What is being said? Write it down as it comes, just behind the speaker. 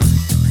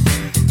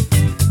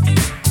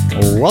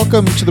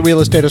Welcome to the Real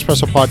Estate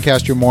Espresso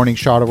Podcast, your morning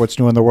shot of what's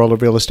new in the world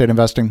of real estate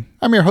investing.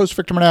 I'm your host,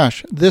 Victor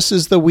Menashe. This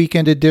is the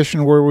weekend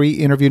edition where we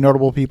interview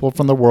notable people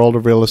from the world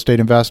of real estate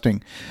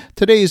investing.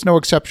 Today is no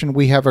exception.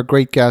 We have a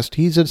great guest.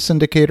 He's a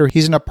syndicator.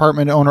 He's an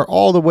apartment owner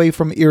all the way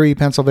from Erie,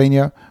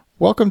 Pennsylvania.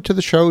 Welcome to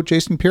the show,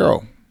 Jason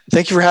Pirro.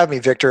 Thank you for having me,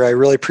 Victor. I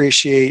really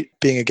appreciate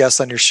being a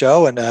guest on your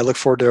show, and I look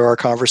forward to our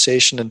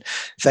conversation. And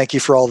thank you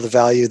for all the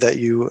value that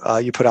you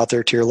put out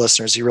there to your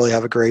listeners. You really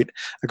have a great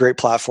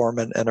platform,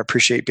 and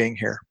appreciate being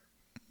here.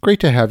 Great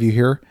to have you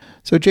here.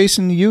 So,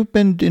 Jason, you've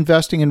been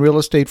investing in real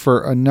estate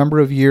for a number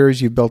of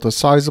years. You've built a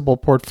sizable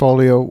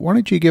portfolio. Why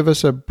don't you give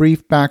us a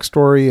brief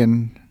backstory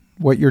and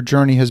what your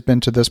journey has been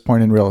to this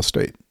point in real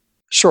estate?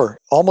 Sure.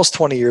 Almost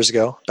 20 years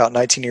ago, about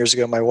 19 years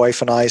ago, my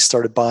wife and I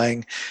started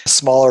buying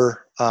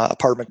smaller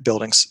apartment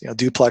buildings,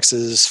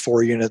 duplexes,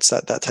 4 units,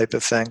 that type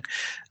of thing,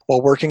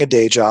 while working a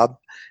day job.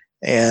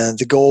 And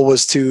the goal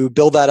was to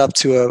build that up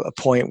to a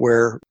point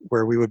where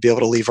we would be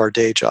able to leave our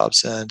day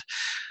jobs. And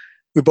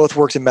we both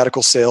worked in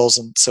medical sales,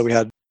 and so we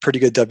had pretty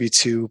good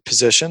W-2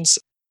 positions.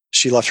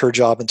 She left her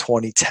job in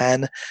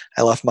 2010.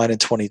 I left mine in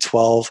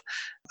 2012.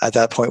 At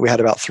that point, we had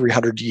about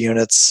 300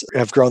 units. We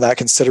have grown that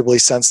considerably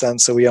since then,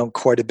 so we own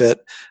quite a bit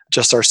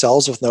just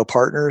ourselves with no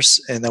partners.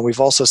 And then we've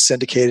also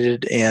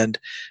syndicated and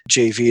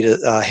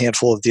JV'd a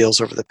handful of deals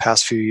over the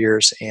past few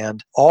years,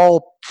 and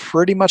all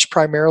pretty much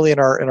primarily in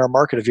our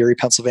market of Erie,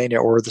 Pennsylvania,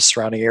 or the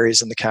surrounding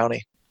areas in the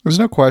county. There's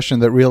no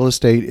question that real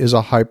estate is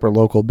a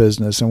hyper-local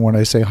business. And when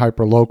I say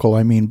hyper-local,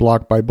 I mean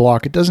block by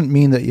block. It doesn't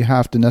mean that you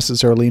have to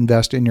necessarily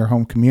invest in your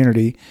home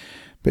community,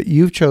 but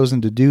you've chosen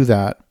to do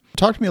that.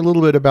 Talk to me a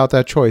little bit about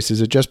that choice. Is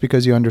it just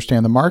because you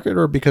understand the market,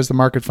 or because the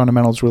market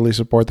fundamentals really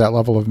support that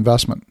level of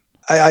investment?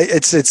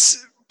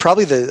 It's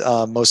probably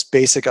the most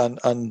basic,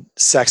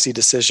 unsexy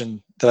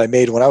decision that I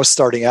made when I was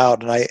starting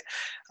out, and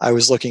I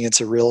was looking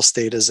into real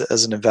estate as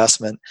an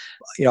investment.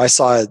 I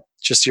saw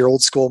just your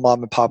old school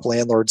mom and pop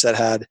landlords that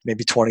had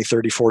maybe 20,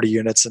 30, 40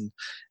 units, and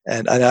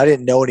I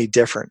didn't know any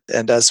different.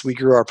 And as we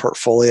grew our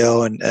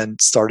portfolio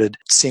and started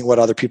seeing what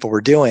other people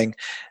were doing,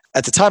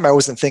 at the time I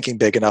wasn't thinking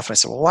big enough. And I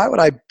said, well, why would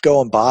I go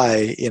and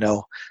buy,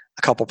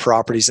 a couple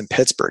properties in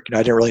Pittsburgh? I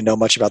didn't really know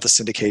much about the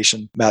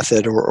syndication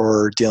method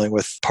or dealing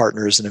with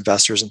partners and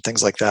investors and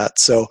things like that.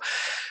 So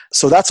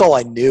that's all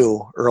I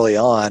knew early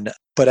on.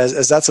 But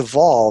as that's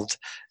evolved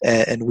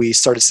and we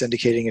started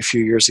syndicating a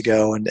few years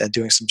ago and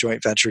doing some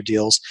joint venture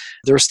deals,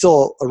 there was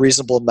still a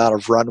reasonable amount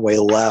of runway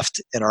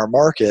left in our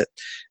market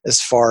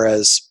as far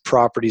as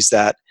properties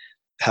that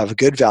have a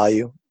good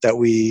value that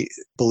we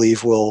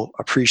believe will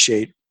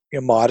appreciate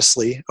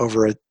modestly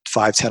over a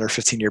 5, 10, or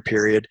 15-year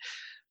period,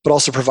 but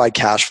also provide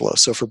cash flow.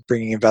 So for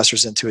bringing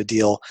investors into a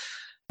deal,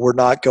 we're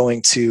not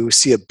going to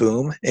see a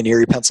boom in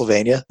Erie,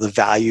 Pennsylvania. The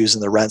values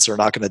and the rents are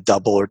not going to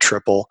double or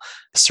triple,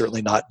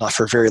 certainly not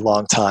for a very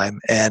long time.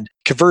 And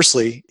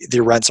conversely,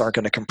 the rents aren't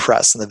going to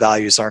compress and the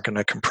values aren't going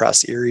to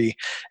compress. Erie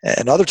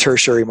and other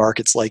tertiary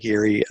markets like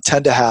Erie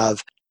tend to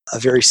have a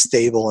very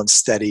stable and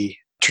steady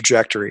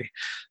trajectory.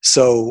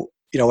 So,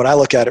 when I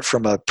look at it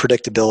from a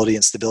predictability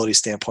and stability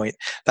standpoint,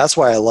 that's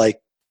why I like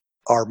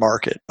our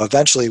market.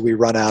 Eventually, we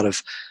run out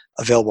of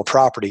available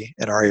property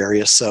in our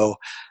area. So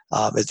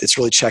it's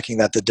really checking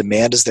that the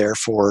demand is there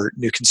for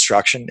new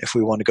construction if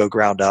we want to go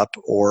ground up,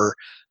 or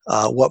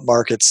what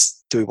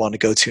markets do we want to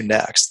go to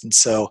next. And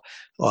so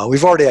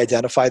we've already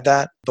identified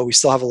that, but we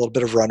still have a little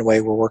bit of runway.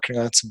 We're working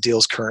on some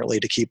deals currently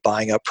to keep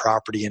buying up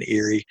property in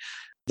Erie.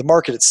 The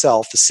market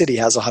itself, the city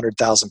has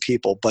 100,000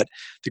 people, but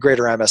the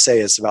greater MSA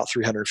is about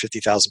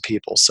 350,000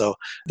 people. So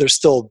there's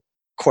still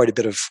quite a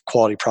bit of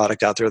quality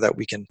product out there that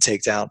we can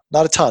take down.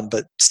 Not a ton,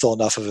 but still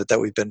enough of it that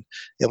we've been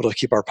able to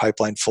keep our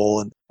pipeline full.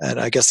 And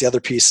I guess the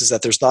other piece is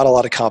that there's not a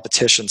lot of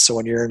competition. So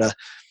when you're in a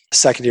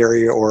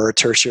secondary or a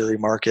tertiary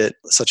market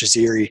such as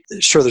Erie,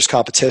 sure, there's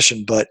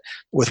competition, but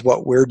with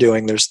what we're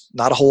doing, there's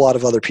not a whole lot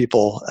of other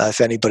people,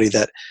 if anybody,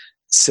 that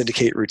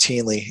syndicate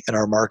routinely in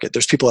our market.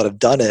 There's people that have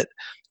done it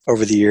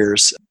over the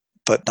years,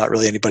 but not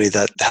really anybody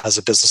that has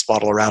a business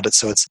model around it.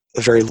 So it's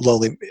a very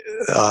lonely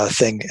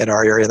thing in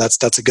our area. And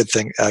that's a good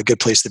thing, a good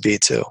place to be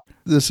too.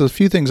 There's a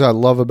few things I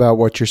love about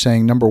what you're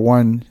saying. Number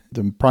one,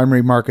 the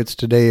primary markets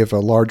today, if a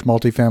large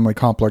multifamily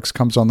complex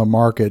comes on the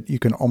market, you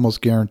can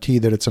almost guarantee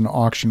that it's an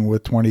auction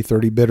with 20,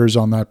 30 bidders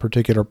on that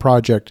particular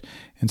project.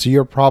 And so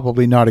you're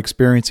probably not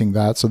experiencing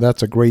that. So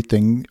that's a great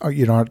thing.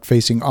 You're not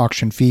facing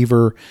auction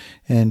fever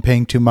and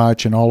paying too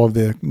much and all of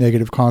the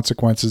negative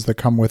consequences that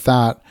come with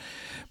that.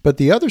 But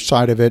the other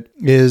side of it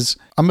is,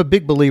 I'm a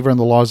big believer in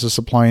the laws of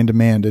supply and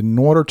demand. In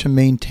order to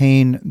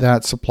maintain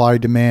that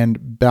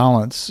supply-demand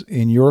balance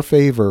in your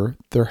favor,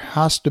 there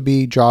has to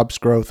be jobs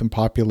growth and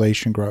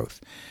population growth.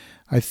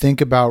 I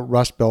think about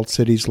Rust Belt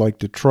cities like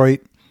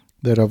Detroit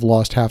that have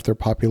lost half their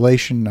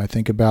population. I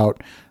think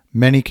about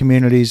many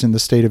communities in the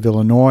state of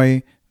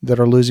Illinois that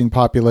are losing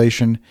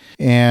population.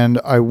 And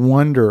I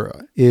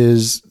wonder,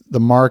 is the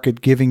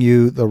market giving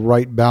you the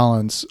right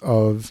balance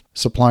of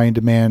supply and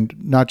demand,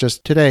 not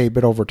just today,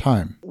 but over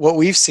time? What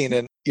we've seen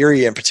in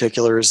Erie in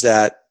particular is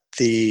that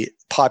the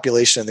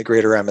population in the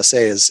greater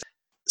MSA is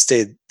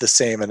stayed the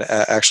same and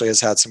actually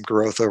has had some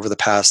growth over the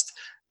past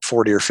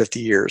 40 or 50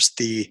 years.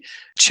 The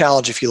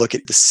challenge, if you look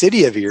at the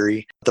city of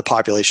Erie, the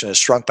population has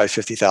shrunk by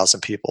 50,000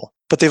 people,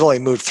 but they've only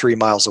moved 3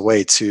 miles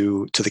away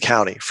to the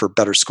county for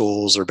better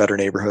schools or better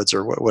neighborhoods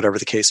or whatever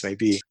the case may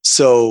be.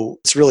 So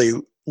it's really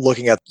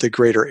looking at the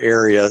greater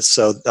area.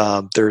 So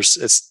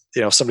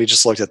somebody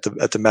just looked at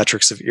the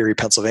metrics of Erie,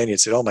 Pennsylvania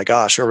and said, oh my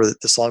gosh, over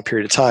this long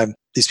period of time,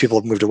 these people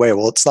have moved away.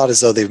 Well, it's not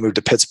as though they've moved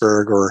to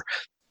Pittsburgh or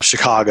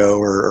Chicago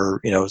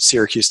or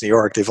Syracuse, New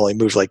York. They've only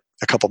moved like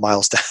a couple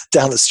miles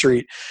down the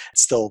street.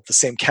 It's still the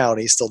same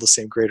county, still the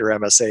same greater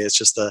MSA. It's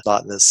just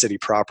not in the city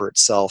proper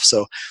itself.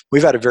 So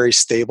we've had a very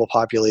stable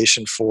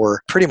population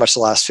for pretty much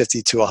the last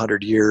 50 to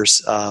 100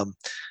 years.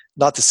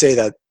 Not to say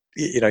that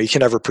you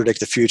can never predict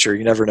the future.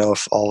 You never know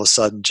if all of a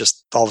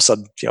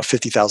sudden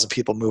 50,000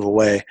 people move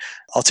away.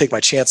 I'll take my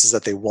chances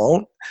that they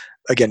won't.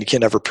 Again, you can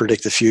never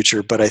predict the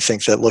future, but I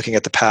think that looking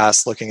at the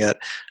past, looking at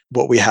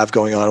what we have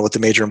going on with the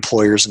major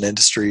employers in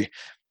industry,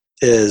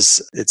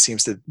 it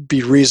seems to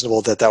be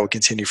reasonable that would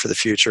continue for the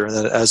future. And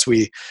then as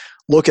we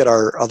look at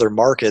our other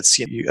markets,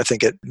 I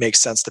think it makes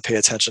sense to pay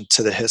attention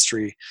to the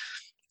history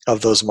of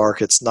those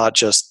markets, not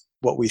just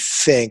what we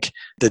think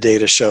the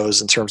data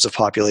shows in terms of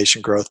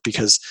population growth,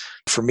 because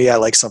for me, I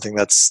like something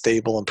that's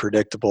stable and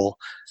predictable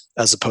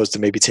as opposed to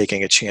maybe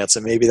taking a chance.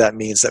 And maybe that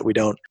means that we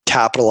don't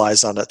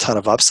capitalize on a ton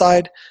of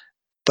upside.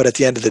 But at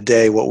the end of the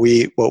day, what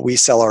we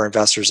sell our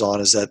investors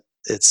on is that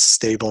it's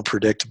stable and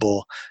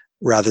predictable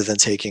rather than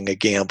taking a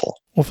gamble.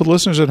 Well, for the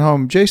listeners at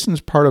home,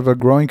 Jason's part of a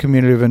growing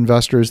community of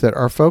investors that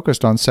are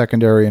focused on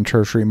secondary and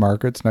tertiary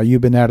markets. Now,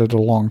 you've been at it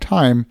a long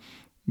time,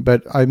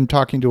 but I'm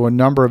talking to a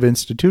number of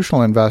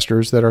institutional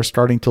investors that are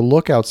starting to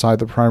look outside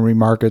the primary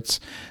markets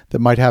that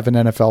might have an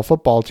NFL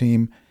football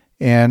team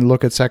and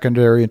look at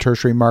secondary and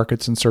tertiary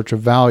markets in search of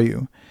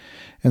value.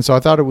 And so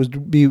I thought it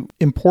would be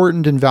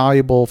important and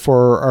valuable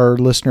for our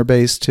listener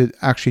base to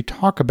actually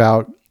talk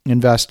about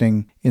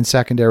investing in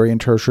secondary and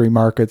tertiary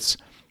markets.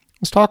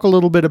 Let's talk a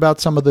little bit about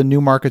some of the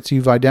new markets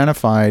you've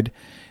identified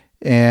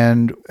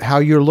and how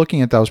you're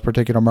looking at those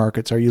particular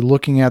markets. Are you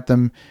looking at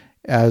them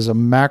as a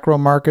macro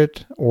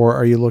market, or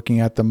are you looking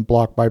at them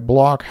block by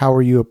block? How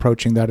are you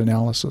approaching that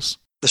analysis?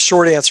 The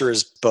short answer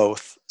is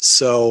both.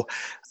 So,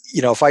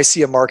 if I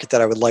see a market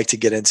that I would like to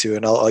get into,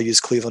 and I'll use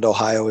Cleveland,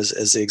 Ohio as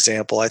the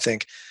example. I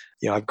think,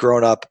 I've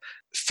grown up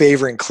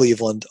favoring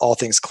Cleveland, all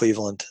things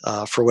Cleveland,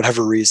 for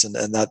whatever reason,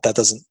 and that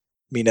doesn't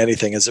mean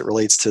anything as it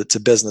relates to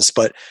business,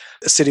 but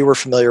a city we're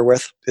familiar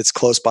with, it's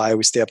close by,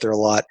 we stay up there a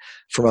lot.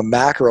 From a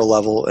macro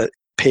level,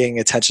 paying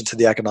attention to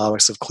the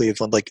economics of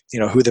Cleveland, like,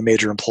 who the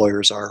major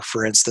employers are.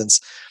 For instance,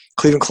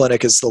 Cleveland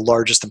Clinic is the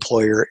largest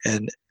employer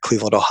in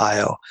Cleveland,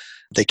 Ohio.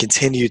 They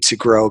continue to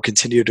grow,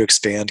 continue to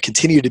expand,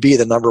 continue to be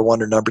the number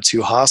 1 or number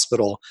 2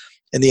 hospital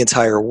in the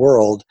entire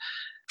world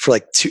for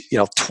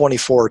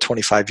 24 or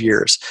 25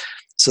 years.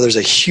 So there's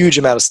a huge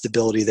amount of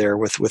stability there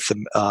with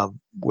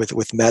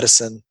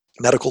medicine,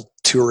 medical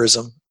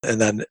tourism,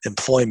 and then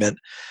employment.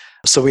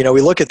 So we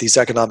look at these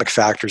economic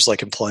factors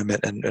like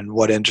employment and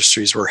what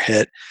industries were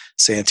hit,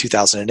 say in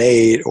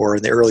 2008 or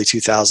in the early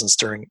 2000s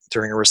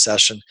during a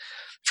recession.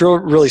 Feel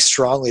really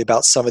strongly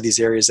about some of these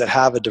areas that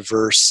have a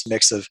diverse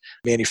mix of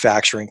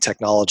manufacturing,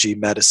 technology,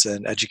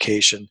 medicine,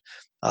 education,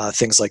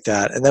 things like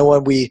that. And then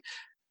when we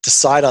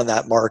decide on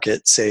that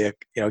market, say,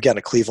 again,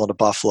 a Cleveland, a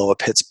Buffalo, a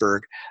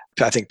Pittsburgh,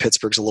 I think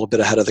Pittsburgh's a little bit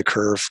ahead of the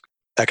curve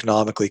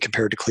economically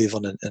compared to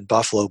Cleveland and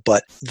Buffalo,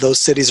 but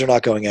those cities are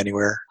not going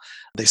anywhere.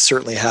 They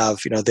certainly have,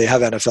 they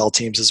have NFL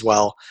teams as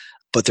well,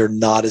 but they're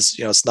not as,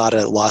 it's not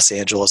a Los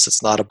Angeles,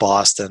 it's not a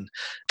Boston,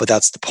 but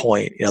that's the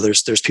point.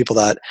 There's people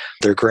that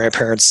their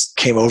grandparents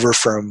came over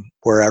from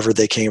wherever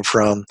they came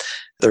from,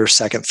 their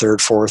second,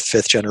 third, fourth,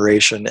 fifth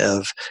generation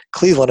of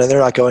Cleveland, and they're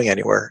not going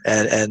anywhere.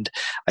 And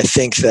I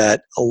think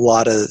that a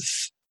lot of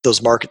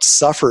those markets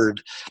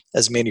suffered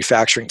as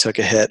manufacturing took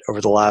a hit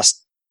over the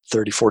last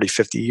 30, 40,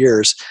 50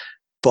 years,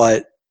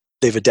 but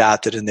they've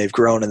adapted and they've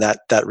grown, and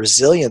that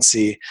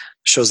resiliency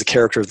shows the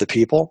character of the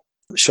people,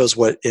 shows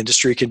what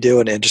industry can do,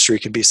 and industry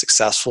can be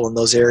successful in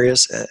those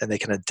areas and they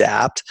can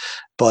adapt.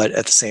 But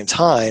at the same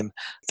time,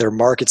 there are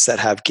markets that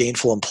have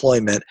gainful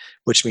employment,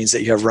 which means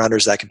that you have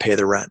renters that can pay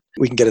the rent.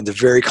 We can get into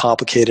very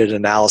complicated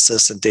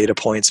analysis and data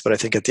points, but I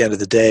think at the end of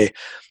the day,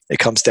 it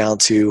comes down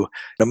to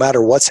no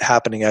matter what's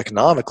happening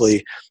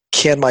economically,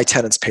 can my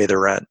tenants pay their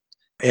rent?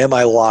 Am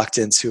I locked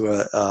into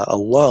a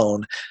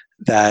loan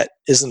that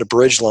isn't a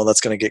bridge loan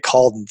that's going to get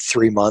called in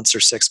 3 months or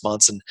 6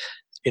 months and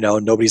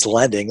nobody's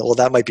lending? Well,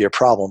 that might be a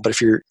problem. But if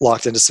you're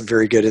locked into some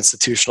very good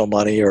institutional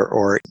money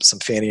or some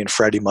Fannie and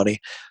Freddie money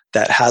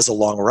that has a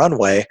long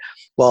runway,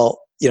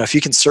 well, if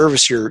you can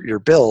service your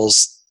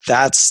bills,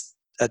 that's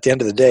at the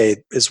end of the day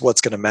is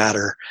what's going to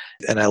matter.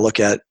 And I look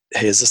at,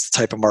 hey, is this the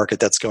type of market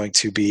that's going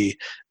to be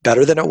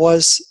better than it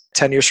was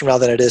 10 years from now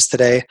than it is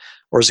today?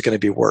 Or is it going to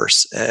be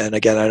worse? And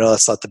again, I know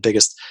that's not the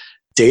biggest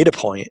data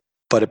point,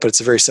 but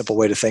it's a very simple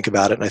way to think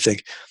about it. And I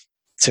think,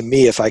 to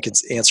me, if I can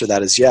answer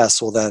that as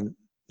yes, well, then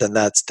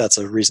that's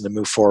a reason to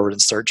move forward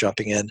and start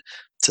jumping in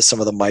to some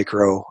of the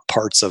micro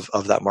parts of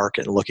that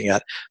market and looking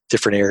at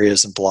different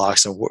areas and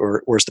blocks and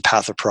where's the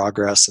path of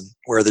progress and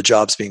where are the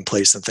jobs being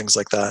placed and things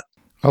like that.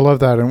 I love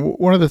that. And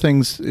one of the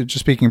things, just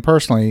speaking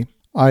personally,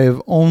 I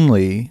have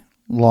only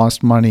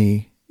lost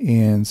money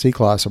in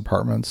C-class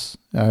apartments.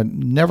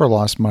 Never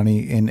lost money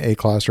in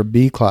A-class or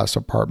B-class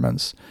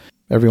apartments.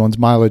 Everyone's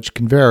mileage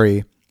can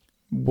vary.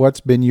 What's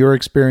been your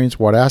experience?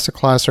 What asset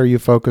class are you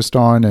focused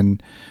on?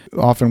 And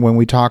often when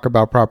we talk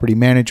about property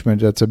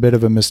management, it's a bit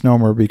of a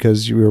misnomer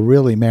because you're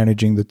really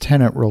managing the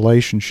tenant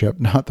relationship,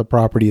 not the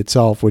property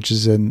itself, which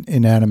is an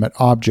inanimate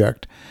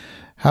object.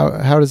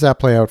 How does that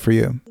play out for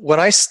you? When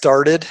I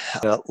started,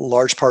 a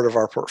large part of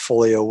our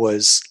portfolio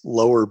was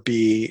lower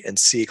B and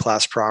C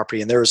class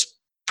property, and there was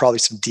probably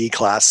some D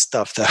class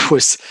stuff that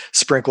was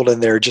sprinkled in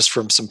there just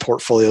from some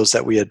portfolios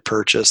that we had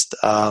purchased.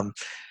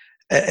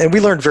 And we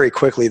learned very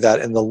quickly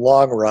that in the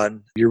long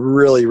run, you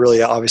really,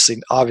 really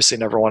obviously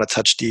never want to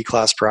touch D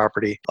class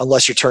property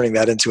unless you're turning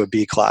that into a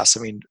B class.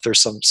 I mean,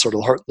 there's some sort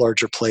of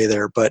larger play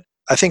there, but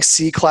I think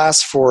C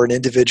class for an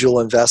individual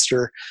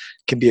investor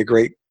can be a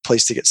great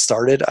place to get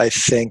started. I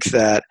think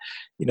that,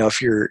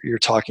 if you're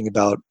talking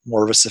about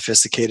more of a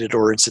sophisticated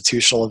or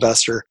institutional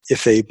investor,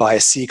 if they buy a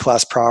C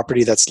class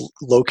property that's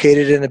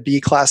located in a B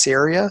class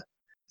area,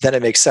 then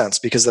it makes sense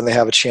because then they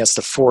have a chance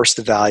to force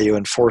the value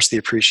and force the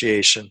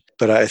appreciation.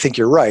 But I think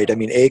you're right. I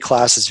mean, A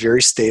class is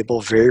very stable,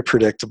 very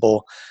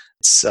predictable.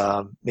 It's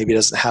maybe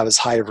doesn't have as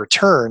high of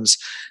returns,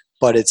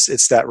 but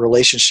it's that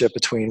relationship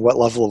between what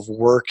level of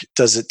work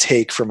does it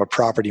take from a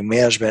property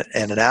management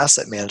and an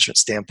asset management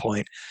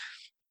standpoint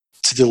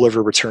to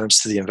deliver returns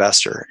to the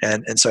investor.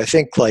 And so I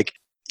think like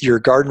your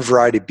garden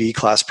variety B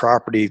class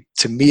property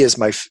to me is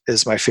my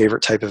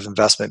favorite type of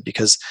investment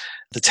because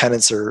the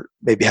tenants are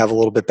maybe have a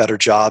little bit better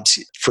jobs.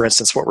 For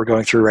instance, what we're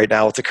going through right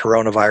now with the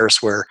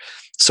coronavirus where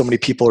so many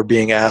people are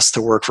being asked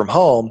to work from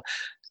home,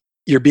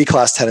 your B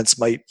class tenants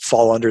might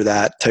fall under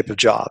that type of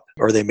job,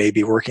 or they may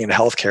be working in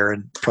healthcare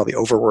and probably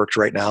overworked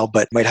right now,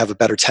 but might have a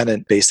better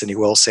tenant base than you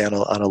will say on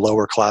a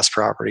lower class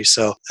property.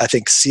 So I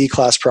think C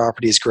class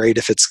property is great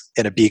if it's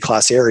in a B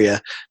class area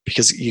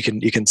because you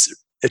can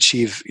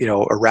achieve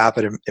a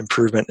rapid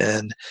improvement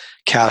in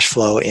cash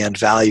flow and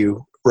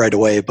value right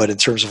away. But in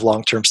terms of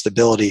long-term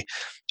stability,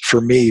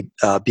 for me,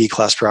 B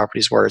class property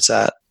is where it's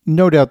at.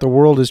 No doubt the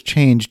world has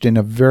changed in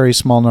a very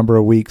small number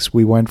of weeks.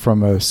 We went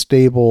from a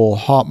stable,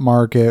 hot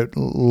market,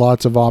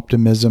 lots of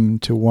optimism,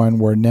 to one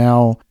where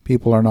now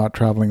people are not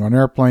traveling on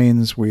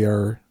airplanes. We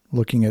are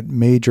looking at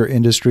major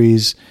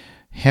industries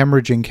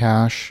hemorrhaging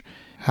cash.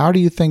 How do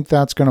you think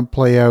that's going to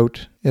play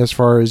out as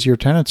far as your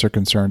tenants are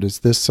concerned? Is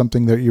this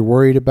something that you're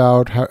worried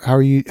about?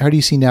 How do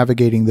you see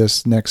navigating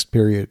this next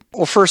period?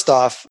 Well, first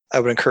off, I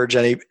would encourage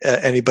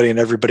anybody and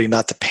everybody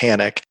not to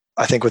panic.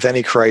 I think with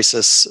any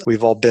crisis,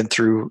 we've all been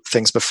through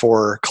things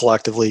before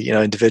collectively,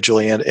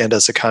 individually and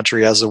as a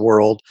country, as a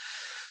world.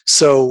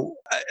 So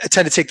I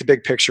tend to take the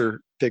big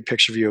picture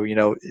view.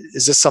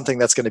 Is this something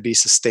that's going to be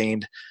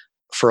sustained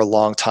for a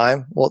long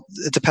time? Well,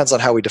 it depends on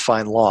how we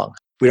define long.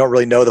 We don't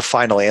really know the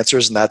final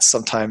answers, and that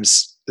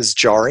sometimes is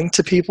jarring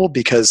to people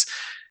because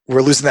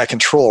we're losing that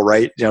control,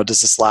 right?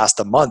 Does this last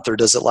a month or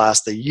does it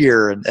last a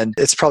year? And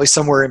it's probably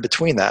somewhere in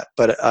between that.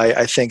 But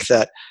I think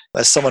that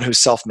as someone who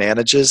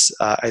self-manages,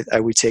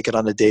 we take it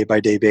on a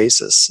day-by-day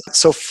basis.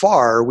 So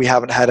far, we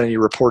haven't had any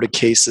reported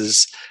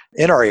cases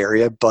in our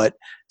area, but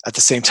at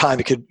the same time,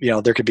 it could,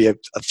 there could be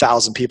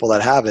 1,000 people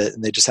that have it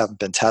and they just haven't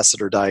been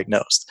tested or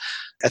diagnosed.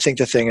 I think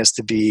the thing is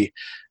to be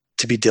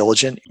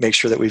diligent, make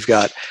sure that we've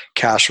got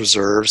cash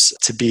reserves,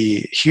 to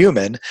be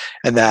human,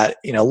 and that,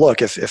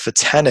 look, if a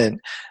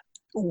tenant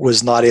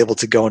was not able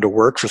to go into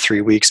work for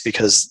 3 weeks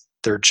because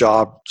their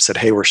job said,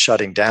 hey, we're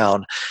shutting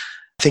down,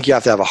 I think you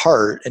have to have a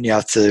heart and you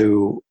have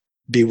to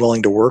be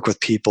willing to work with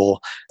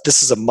people.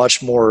 This is a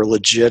much more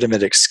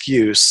legitimate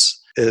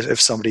excuse if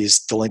somebody's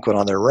delinquent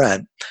on their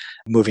rent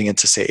moving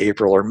into, say,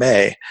 April or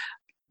May.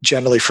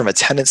 Generally, from a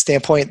tenant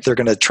standpoint, they're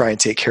going to try and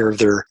take care of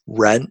their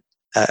rent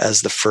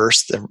as the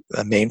first and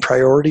main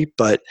priority,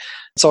 but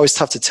it's always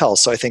tough to tell.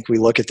 So I think we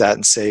look at that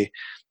and say,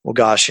 well,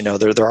 gosh, there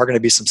are going to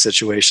be some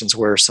situations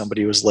where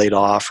somebody was laid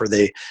off or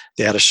they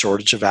had a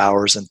shortage of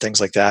hours and things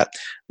like that.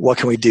 What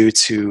can we do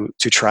to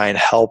try and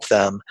help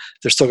them?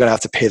 They're still going to have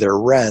to pay their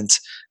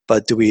rent,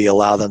 but do we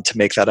allow them to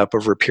make that up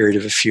over a period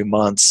of a few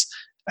months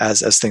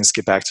as things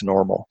get back to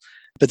normal?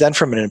 But then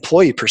from an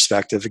employee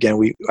perspective, again,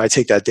 I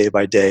take that day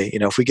by day.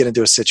 If we get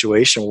into a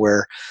situation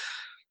where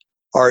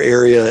our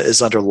area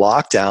is under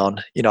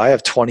lockdown, I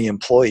have 20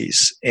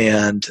 employees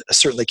and I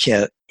certainly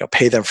can't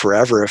pay them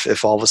forever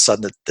if all of a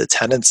sudden the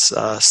tenants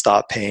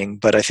stop paying.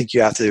 But I think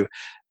you have to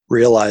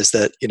realize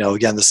that,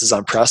 again, this is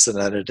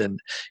unprecedented and,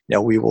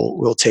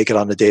 we'll take it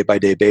on a day by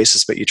day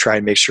basis, but you try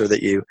and make sure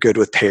that you're good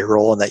with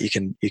payroll and that you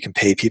can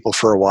pay people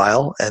for a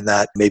while and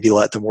that maybe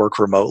let them work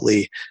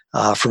remotely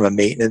from a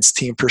maintenance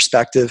team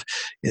perspective.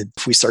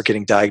 If we start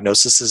getting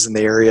diagnoses in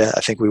the area, I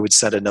think we would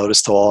send a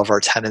notice to all of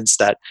our tenants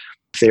that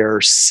if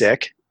they're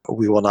sick,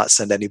 we will not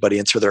send anybody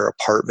into their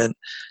apartment.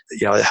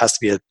 It has to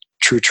be a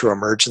true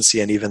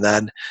emergency. And even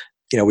then,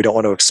 we don't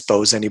want to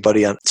expose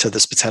anybody to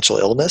this potential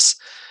illness.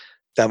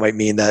 That might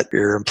mean that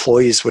your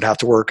employees would have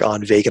to work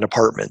on vacant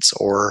apartments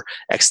or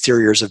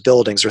exteriors of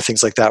buildings or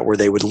things like that where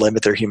they would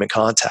limit their human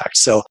contact.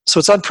 So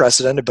it's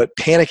unprecedented, but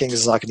panicking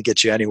is not going to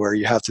get you anywhere.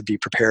 You have to be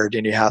prepared,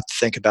 and you have to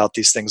think about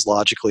these things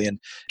logically and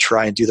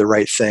try and do the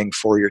right thing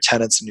for your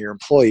tenants and your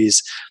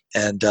employees,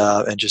 and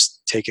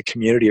just take a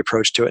community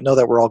approach to it. Know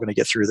that we're all going to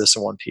get through this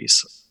in one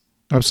piece.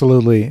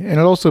 Absolutely. And it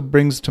also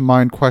brings to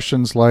mind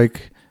questions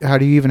like, how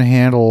do you even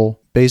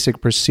handle basic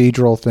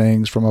procedural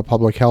things from a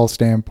public health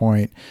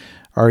standpoint?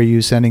 Are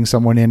you sending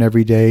someone in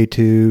every day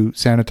to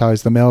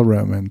sanitize the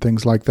mailroom and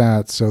things like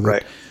that, so that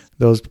right.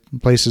 those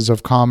places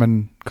of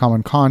common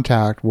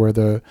contact where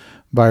the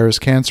virus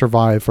can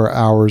survive for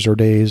hours or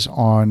days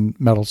on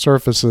metal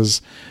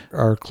surfaces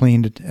are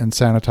cleaned and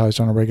sanitized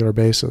on a regular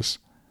basis?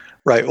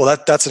 Right. Well,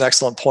 that's an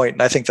excellent point.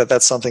 And I think that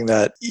that's something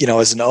that,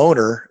 as an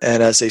owner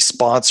and as a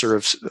sponsor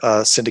of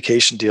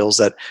syndication deals,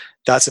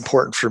 that's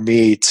important for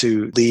me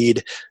to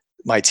lead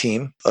my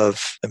team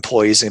of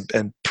employees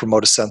and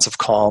promote a sense of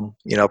calm,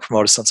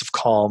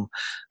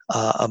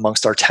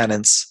 amongst our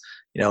tenants.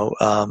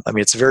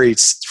 It's a very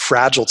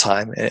fragile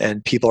time,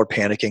 and people are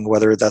panicking,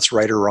 whether that's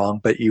right or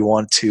wrong, but you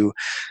want to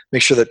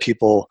make sure that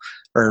people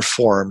are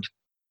informed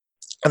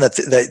and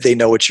that they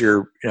know what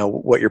your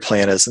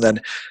plan is. And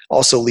then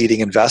also leading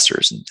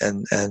investors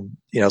and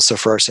so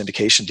for our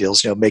syndication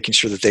deals, making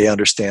sure that they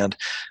understand,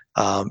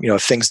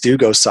 if things do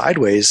go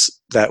sideways,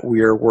 that we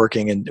are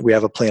working and we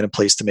have a plan in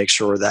place to make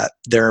sure that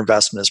their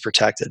investment is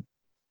protected.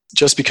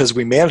 Just because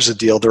we manage the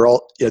deal,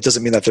 it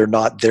doesn't mean that they're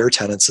not their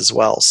tenants as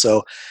well.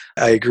 So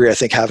I agree. I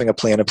think having a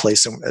plan in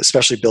place,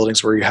 especially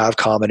buildings where you have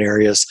common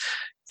areas,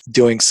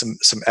 doing some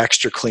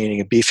extra cleaning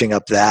and beefing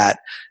up that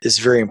is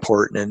very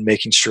important, and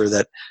making sure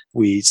that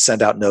we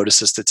send out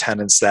notices to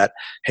tenants that,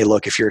 hey,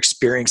 look, if you're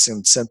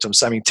experiencing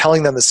symptoms,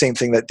 telling them the same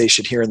thing that they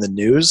should hear in the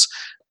news.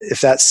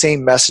 If that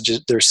same message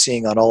they're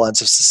seeing on all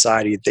ends of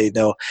society, they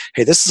know,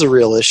 hey, this is a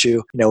real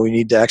issue. We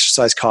need to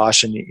exercise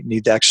caution. You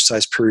need to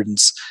exercise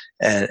prudence.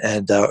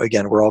 And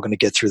again, we're all going to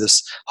get through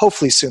this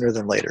hopefully sooner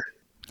than later.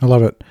 I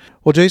love it.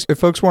 Well, Jason, if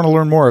folks want to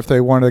learn more, if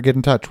they want to get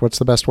in touch, what's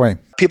the best way?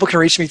 People can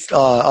reach me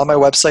on my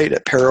website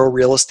at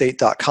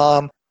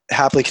perrorealestate.com.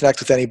 Happily connect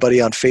with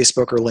anybody on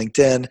Facebook or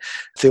LinkedIn.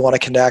 If they want to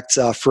connect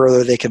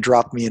further, they can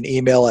drop me an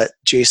email at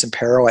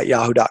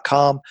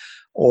jasonperro@yahoo.com.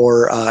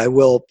 Or I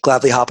will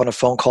gladly hop on a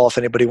phone call if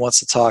anybody wants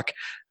to talk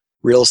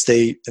real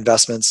estate,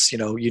 investments,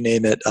 you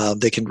name it.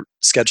 They can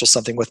schedule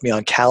something with me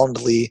on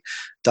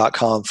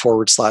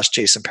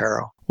calendly.com/Jason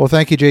Perro. Well,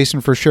 thank you,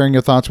 Jason, for sharing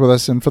your thoughts with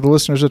us. And for the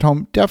listeners at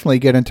home, definitely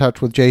get in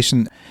touch with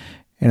Jason.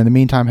 And in the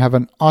meantime, have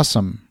an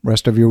awesome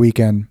rest of your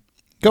weekend.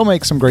 Go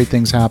make some great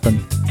things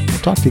happen.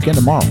 Talk to you again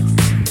tomorrow.